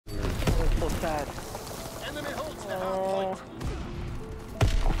bad. Oh.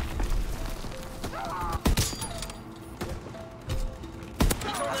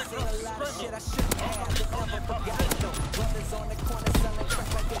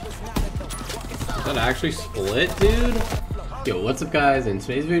 Is that actually split, dude? Yo, what's up guys? In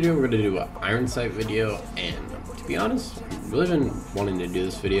today's video we're gonna do an Iron Sight video, and to be honest, I've really been wanting to do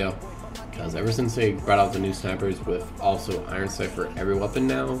this video because ever since they brought out the new snipers with also Iron Sight for every weapon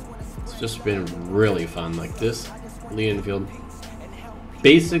now, it's just been really fun. Like this Lee Enfield,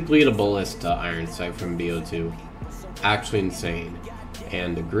 basically the Ballista Iron Sight from BO2, actually insane.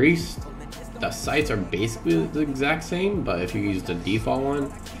 And the grease, the sights are basically the exact same, but if you use the default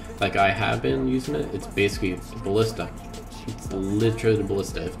one, like I have been using it, it's basically the Ballista. It's literally the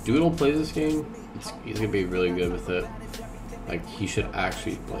Ballista. If Doodle plays this game, he's gonna be really good with it. Like, he should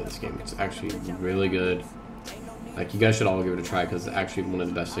actually play this game. It's actually really good. Like, you guys should all give it a try because it's actually one of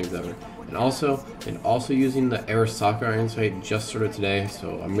the best things ever. And also using the Arasaka Iron Sight just started today,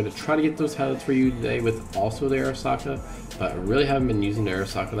 so I'm gonna try to get those highlights for you today with also the Arasaka. But I really haven't been using the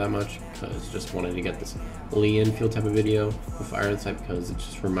Arasaka that much because just wanted to get this Lee Enfield type of video with Iron Sight because it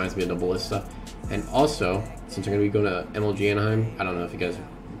just reminds me of the Ballista. And also, since I'm gonna be going to MLG Anaheim, I don't know if you guys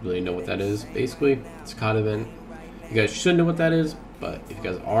really know what that is. Basically, it's a COD event. You guys should know what that is, but if you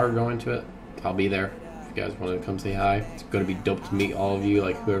guys are going to it, I'll be there. If you guys want to come say hi, it's going to be dope to meet all of you,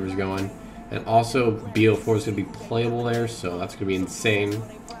 like whoever's going. And also, BO4 is going to be playable there, so that's going to be insane.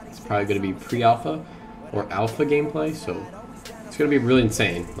 It's probably going to be pre-alpha or alpha gameplay, so it's going to be really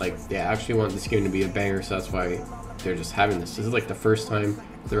insane. Like, they actually want this game to be a banger, so that's why they're just having this. This is like the first time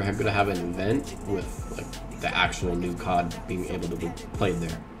they're going to have an event with like the actual new COD being able to be played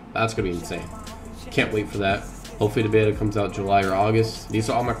there. That's going to be insane. Can't wait for that. Hopefully the beta comes out July or August. These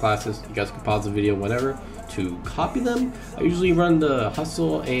are all my classes. You guys can pause the video whenever to copy them. I usually run the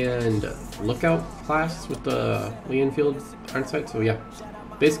Hustle and Lookout class with the Lee Enfield Iron Sight. So yeah,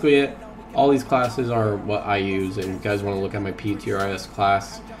 basically it. All these classes are what I use, and if you guys want to look at my PTRIS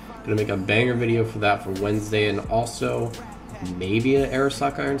class, I'm gonna make a banger video for that for Wednesday, and also maybe an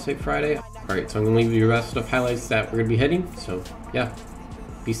Arasaka Iron Sight Friday. Alright, so I'm gonna leave you the rest of highlights that we're gonna be hitting. So yeah,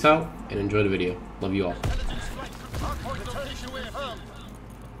 peace out and enjoy the video. Love you all.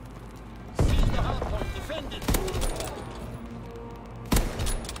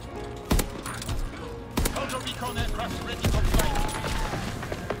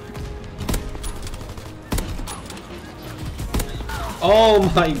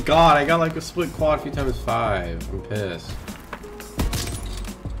 Oh my god, I got like a split quad a few times 5. I'm pissed.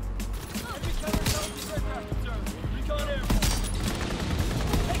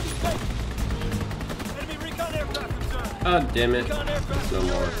 God damn it. No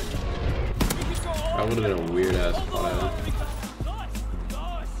more. That would have been a weird ass quad.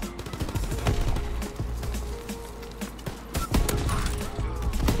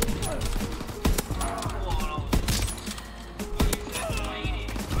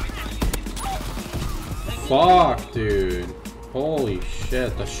 Fuck, dude. Holy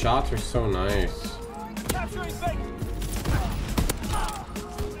shit, the shots are so nice.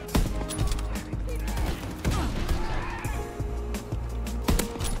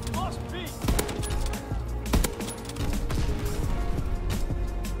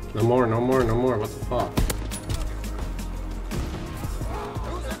 No more, no more, no more. What the fuck?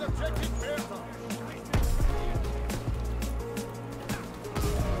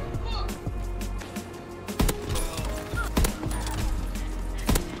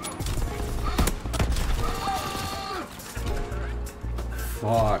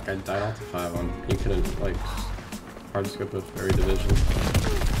 Fuck, I died off to 5 on. He couldn't, like, hard scope with every division.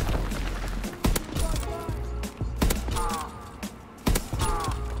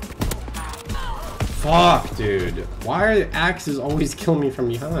 Fuck, dude. Why are the axes always killing me from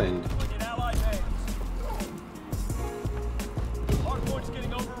behind?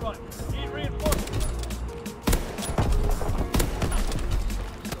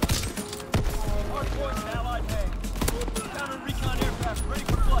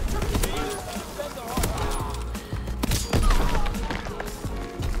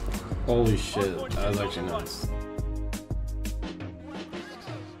 Holy shit, that was actually nuts.